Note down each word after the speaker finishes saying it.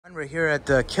We're here at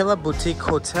the Kila Boutique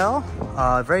Hotel.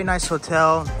 Very nice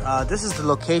hotel. This is the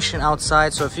location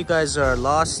outside, so if you guys are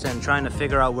lost and trying to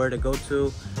figure out where to go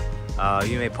to,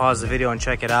 you may pause the video and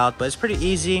check it out. But it's pretty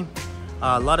easy.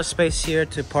 A lot of space here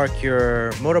to park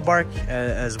your motorbike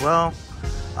as well.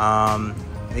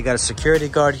 They got a security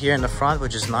guard here in the front,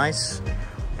 which is nice.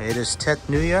 It is Tet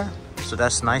New Year, so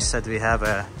that's nice that we have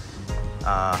a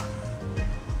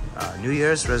New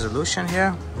Year's resolution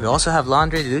here. We also have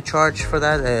laundry. They do charge for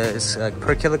that. It's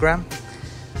per kilogram.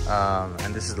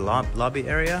 And this is the lobby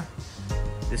area.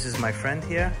 This is my friend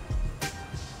here.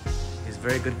 He's a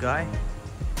very good guy.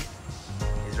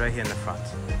 He's right here in the front.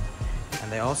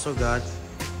 And they also got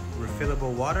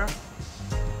refillable water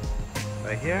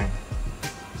right here.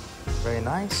 Very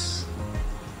nice.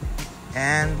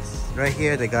 And right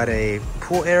here they got a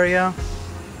pool area.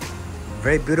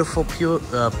 Very beautiful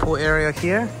pool area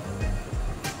here.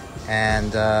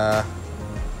 And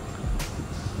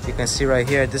you can see right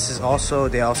here, this is also,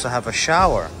 they also have a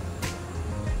shower.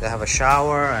 They have a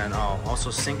shower and also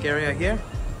sink area here.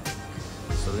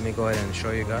 So let me go ahead and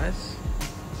show you guys.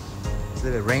 It's a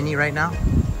little bit rainy right now,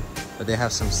 but they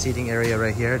have some seating area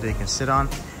right here that you can sit on.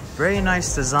 Very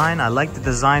nice design. I like the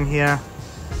design here.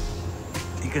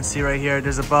 You can see right here,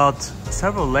 there's about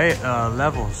several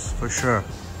levels for sure.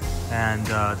 And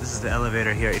this is the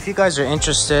elevator here. If you guys are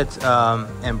interested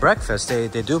in breakfast, they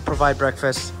do provide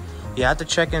breakfast. You have to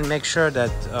check and make sure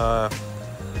that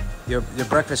your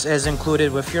breakfast is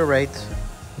included with your rate.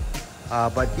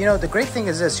 But you know, the great thing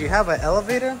is this, you have an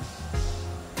elevator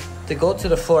to go to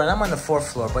the floor, and I'm on the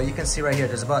 4th floor, but you can see right here,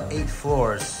 there's about 8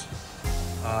 floors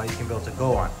you can be able to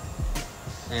go on.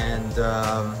 And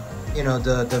you know,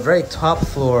 the very top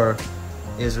floor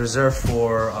is reserved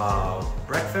for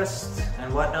breakfast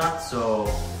and whatnot.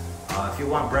 So if you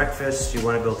want breakfast, you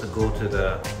want to be able to go to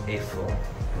the 8th floor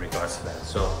in regards to that.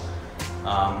 So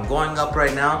I'm going up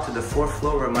right now to the 4th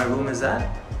floor where my room is at,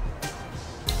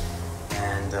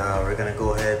 and we're gonna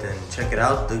go ahead and check it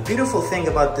out. The beautiful thing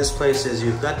about this place is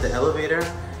you've got the elevator,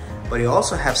 but you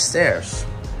also have stairs,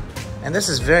 and this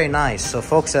is very nice. So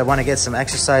folks that want to get some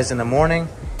exercise in the morning,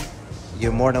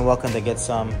 you're more than welcome to get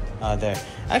some there.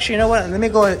 Actually, you know what? Let me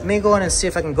go in and see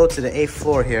if I can go to the 8th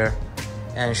floor here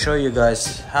and show you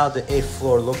guys how the 8th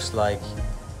floor looks like,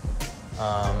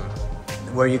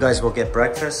 where you guys will get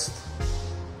breakfast.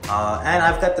 And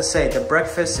I've got to say, the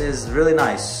breakfast is really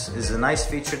nice. It's a nice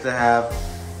feature to have.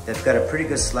 They've got a pretty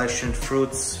good selection,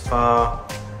 fruits, pho,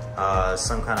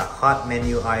 some kind of hot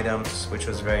menu items, which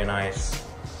was very nice.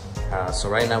 So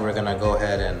right now we're gonna go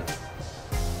ahead and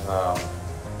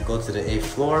go to the 8th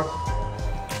floor.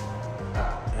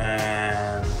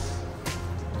 And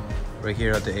right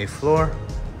here at the 8th floor,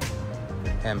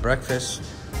 and breakfast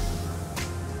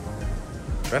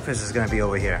is gonna be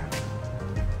over here.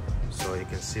 So you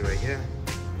can see right here,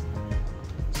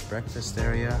 this breakfast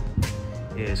area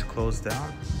is closed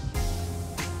down,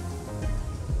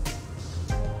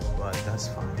 but that's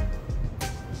fine.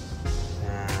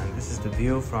 And this is the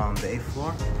view from the 8th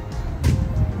floor,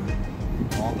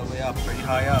 all the way up, pretty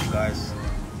high up, guys.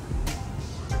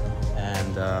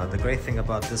 And the great thing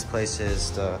about this place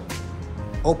is the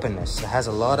openness. It has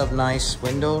a lot of nice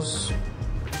windows,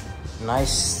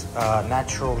 nice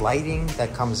natural lighting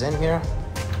that comes in here,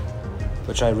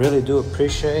 which I really do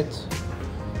appreciate.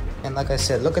 And like I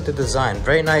said, look at the design.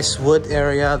 Very nice wood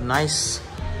area, nice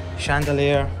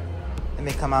chandelier. Let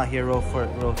me come out here real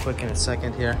quick in a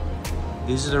second here.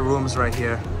 These are the rooms right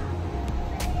here.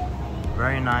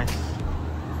 Very nice.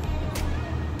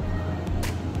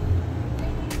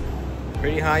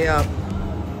 Pretty high up.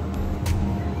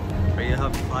 Pretty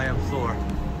high up floor.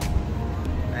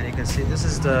 And you can see this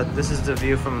is the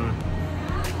view from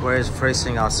where it's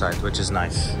facing outside, which is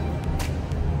nice.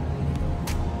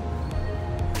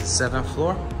 7th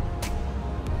floor.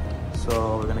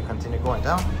 So we're gonna continue going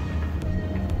down.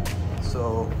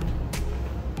 So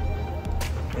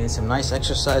we need some nice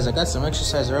exercise. I got some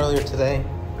exercise earlier today,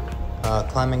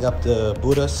 climbing up the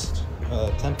Buddhist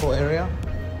temple area.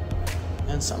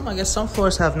 And I guess some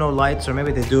floors have no lights, or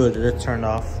maybe they do it, they're turned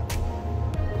off.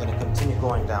 I'm gonna continue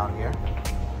going down here.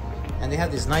 And they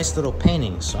have these nice little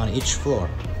paintings on each floor,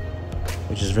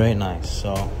 which is very nice.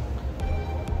 So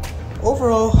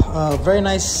overall, very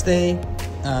nice stay,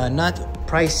 not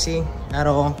pricey at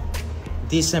all,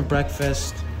 decent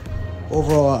breakfast.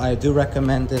 Overall, I do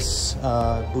recommend this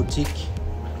boutique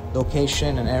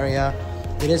location and area.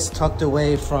 It is tucked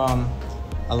away from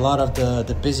a lot of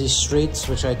the busy streets,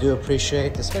 which I do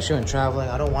appreciate, especially when traveling.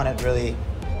 I don't want it really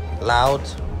loud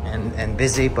and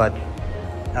busy, but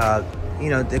you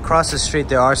know, across the street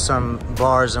there are some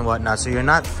bars and whatnot, so you're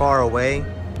not far away.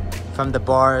 from the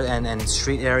bar and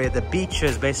street area. The beach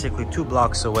is basically 2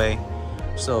 blocks away,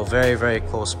 so very, very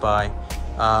close by.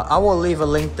 I will leave a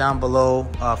link down below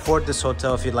for this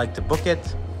hotel if you'd like to book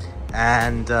it,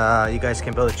 and you guys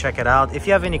can be able to check it out. If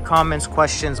you have any comments,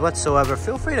 questions whatsoever,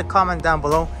 feel free to comment down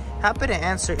below. Happy to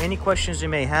answer any questions you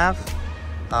may have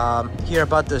here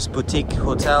about this boutique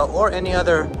hotel or any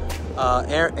other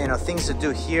things to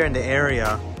do here in the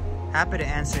area. Happy to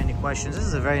answer any questions. This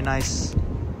is a very nice,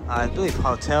 I believe,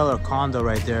 hotel or condo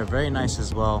right there. Very nice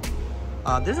as well.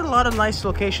 There's a lot of nice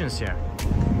locations here,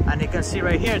 and you can see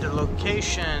right here the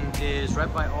location is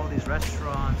right by all these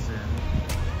restaurants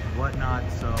and whatnot.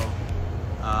 So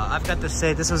I've got to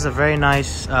say this was a very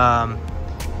nice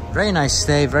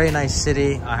stay, very nice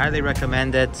city. I highly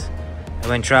recommend it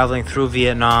when traveling through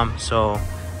Vietnam. So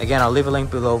again, I'll leave a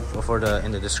link below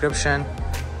in the description.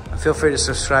 Feel free to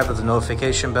subscribe with the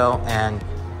notification bell and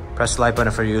press the like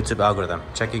button for your YouTube algorithm.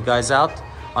 Check you guys out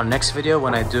on the next video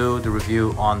when I do the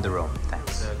review on the room.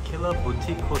 Thanks. The Kila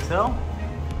Boutique Hotel.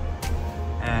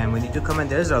 And when you do come in,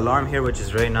 there's an alarm here, which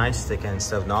is very nice. They can,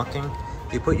 instead of knocking,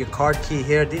 you put your card key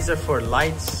here. These are for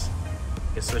lights.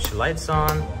 You can switch the lights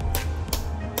on.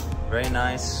 Very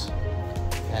nice.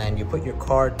 And you put your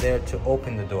card there to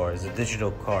open the door. It's a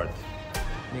digital card.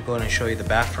 Let me go ahead and show you the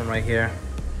bathroom right here.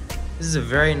 This is a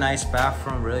very nice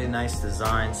bathroom, really nice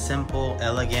design, simple,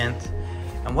 elegant.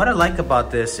 And what I like about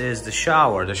this is the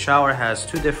shower. The shower has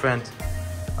 2 different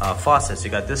faucets. You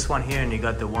got this one here and you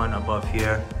got the one above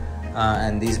here.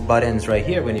 And these buttons right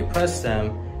here, when you press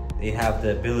them, they have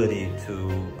the ability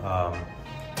to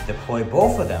deploy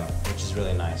both of them, which is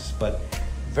really nice. But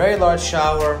very large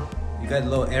shower. You got a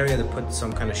little area to put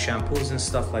some kind of shampoos and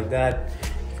stuff like that.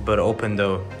 You can open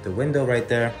the window right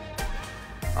there.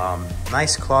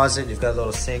 Nice closet. You've got a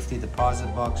little safety deposit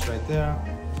box right there.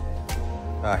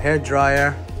 Hair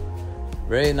dryer,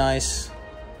 very nice.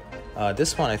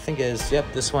 This one I think is, yep,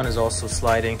 this one is also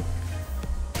sliding.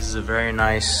 This is a very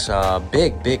nice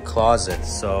big closet.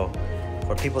 So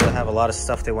for people that have a lot of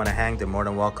stuff they want to hang, they're more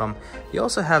than welcome. You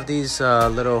also have these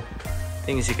little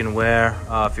things you can wear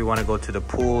if you want to go to the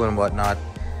pool and whatnot.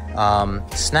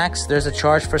 Snacks, there's a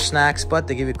charge for snacks, but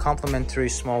they give you complimentary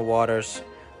small waters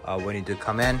when you do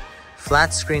come in.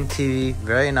 Flat screen TV,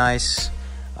 very nice.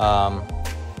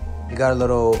 You got a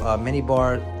little mini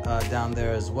bar down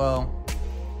there as well.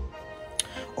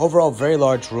 Overall, very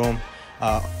large room.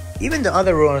 Even the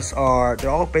other rooms they're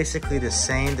all basically the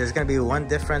same. There's gonna be one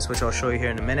difference, which I'll show you here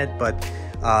in a minute, but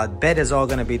bed is all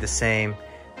gonna be the same.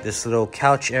 This little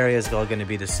couch area is all gonna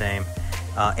be the same.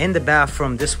 In the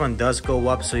bathroom, this one does go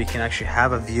up so you can actually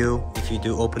have a view if you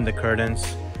do open the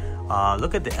curtains.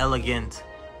 Look at the elegant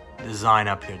design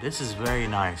up here. This is very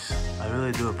nice. I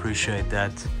really do appreciate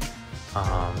that.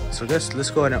 So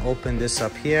let's go ahead and open this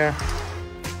up here.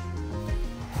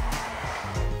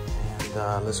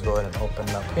 And let's go ahead and open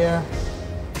it up here.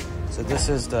 So this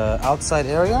is the outside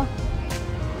area.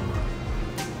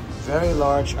 Very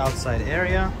large outside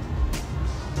area.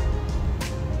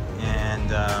 And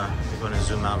we're going to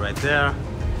zoom out right there.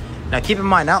 Now keep in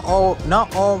mind, not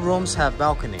all rooms have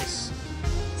balconies.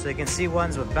 So you can see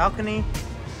ones with balcony,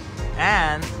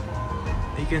 and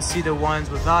you can see the ones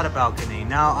without a balcony.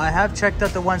 Now I have checked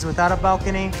out the ones without a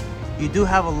balcony. You do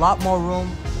have a lot more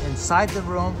room inside the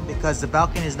room because the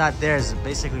balcony is not there. It's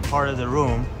basically part of the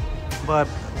room. But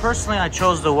personally, I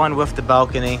chose the one with the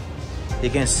balcony. You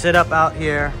can sit up out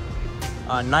here.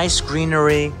 Nice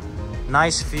greenery,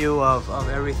 nice view of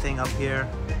everything up here.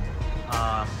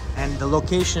 And the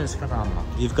location is phenomenal.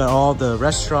 You've got all the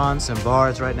restaurants and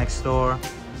bars right next door.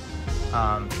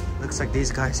 Looks like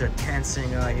these guys are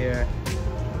dancing out here.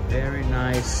 Very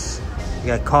nice. You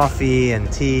got coffee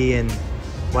and tea and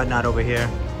whatnot over here.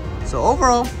 So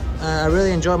overall, I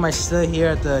really enjoyed my stay here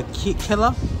at the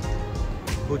Kila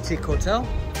Boutique Hotel.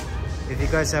 If you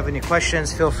guys have any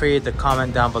questions, feel free to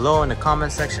comment down below in the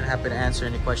comment section. Happy to answer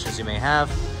any questions you may have.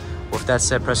 With that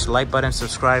said, press the like button,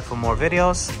 subscribe for more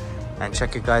videos, and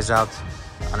check you guys out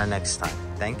on the next time.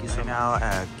 Thank you so much. Now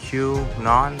at Quy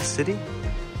Nhon City,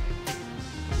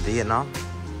 Vietnam.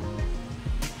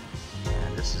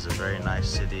 And this is a very nice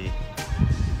city. You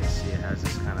can see it has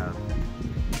this kind of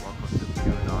welcome to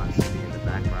Quy Nhon City in the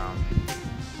background.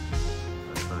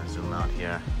 Let's go and zoom out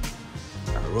here.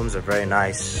 The rooms are very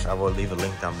nice. I will leave a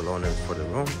link down below for the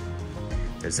room.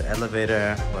 There's an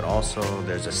elevator, but also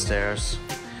there's a stairs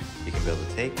you can be able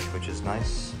to take, which is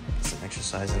nice. Get some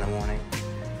exercise in the morning.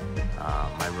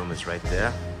 My room is right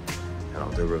there, and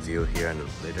I'll do a review here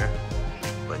later.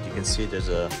 But you can see there's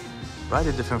a variety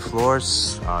of different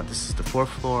floors. This is the 4th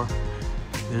floor.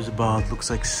 There's about, looks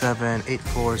like 7, 8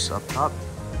 floors up top.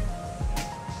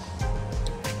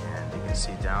 And you can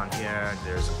see down down here,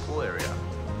 there's a pool area.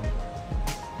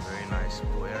 Very nice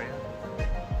pool area.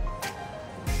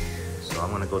 So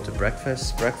I'm gonna go to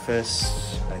breakfast.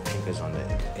 Breakfast, I think, is on the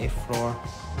 8th floor.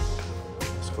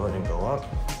 Let's go ahead and go up.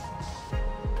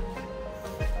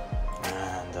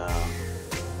 And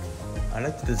I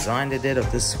like the design they did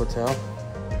of this hotel.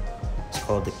 It's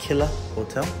called the Kila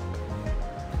Hotel.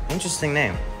 Interesting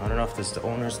name. I don't know if this is the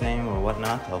owner's name or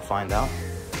whatnot. I'll find out.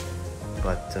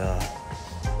 But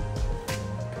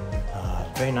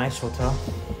very nice hotel.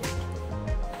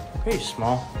 Pretty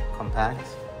small, compact.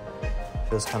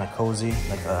 Feels kind of cozy,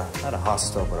 like not a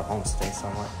hostel, but a homestay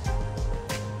somewhere.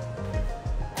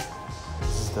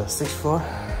 This is the 6th floor.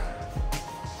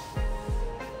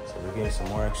 So we're getting some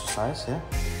more exercise here.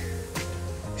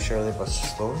 Surely but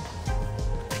slowly.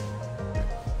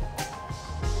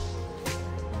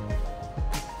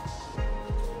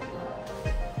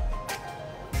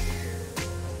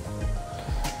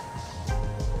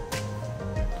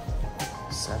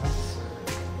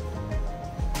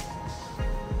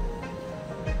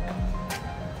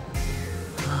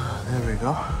 There we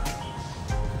go.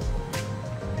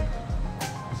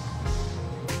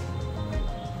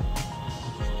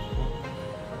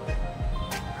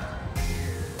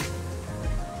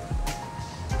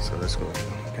 So let's go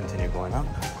continue going up.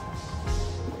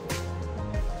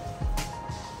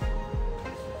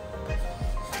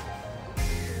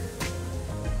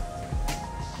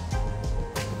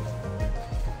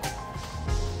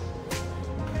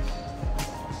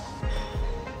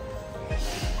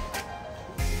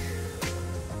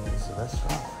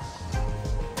 Restaurant.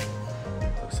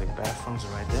 Looks like bathrooms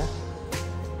are right there.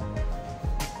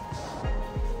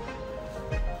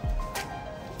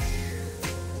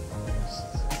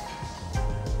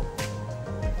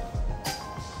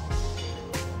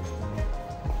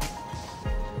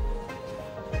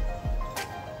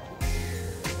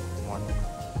 One.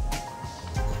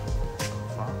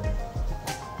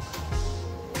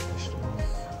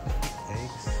 Vegetables,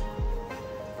 eggs.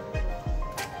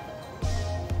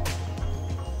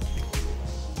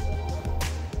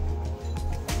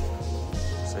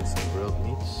 Like some grilled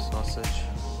meat, sausage.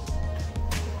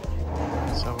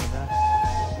 It's over there.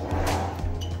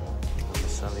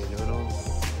 Masala noodles.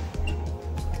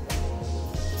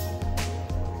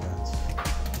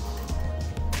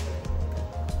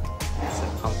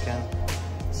 Some pumpkin,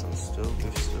 some stew,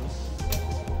 beef stew.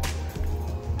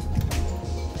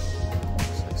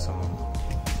 Looks like some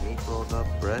meat rolled up,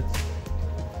 bread.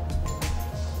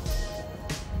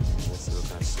 Let's see what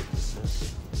kind of soup this is.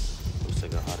 Looks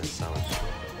like a hot and sour soup.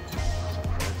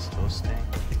 Toasting.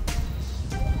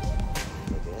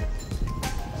 Bidet.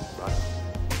 Butter.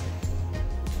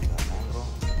 Mango.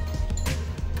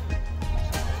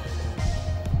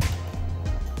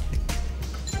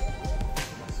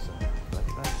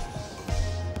 That's breakfast.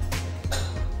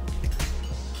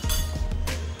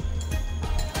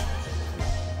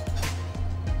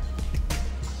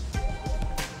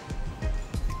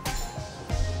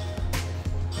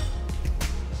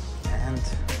 And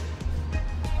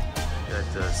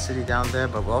the city down there,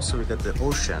 but also we got the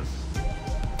ocean.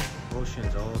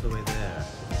 Ocean's all the way there.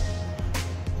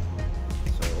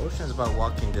 So ocean's about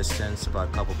walking distance, about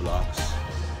a couple blocks.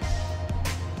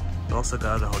 We also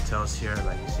got other hotels here,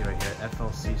 like you see right here,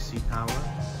 FLCC Tower.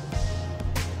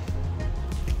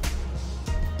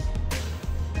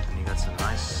 And you got some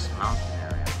nice mountain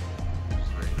area, which is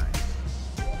very nice.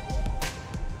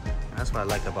 And that's what I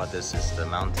like about this, is the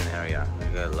mountain area. We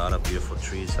got a lot of beautiful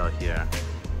trees out here.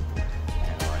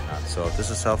 So if this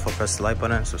is helpful, press the like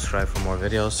button, subscribe for more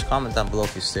videos. Comment down below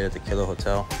if you stay at the Kila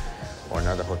Hotel or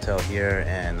another hotel here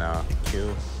in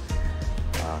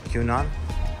Quy Nhon.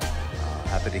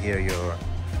 Happy to hear your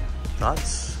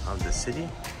thoughts of the city.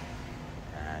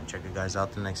 And check you guys out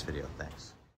in the next video. Thanks.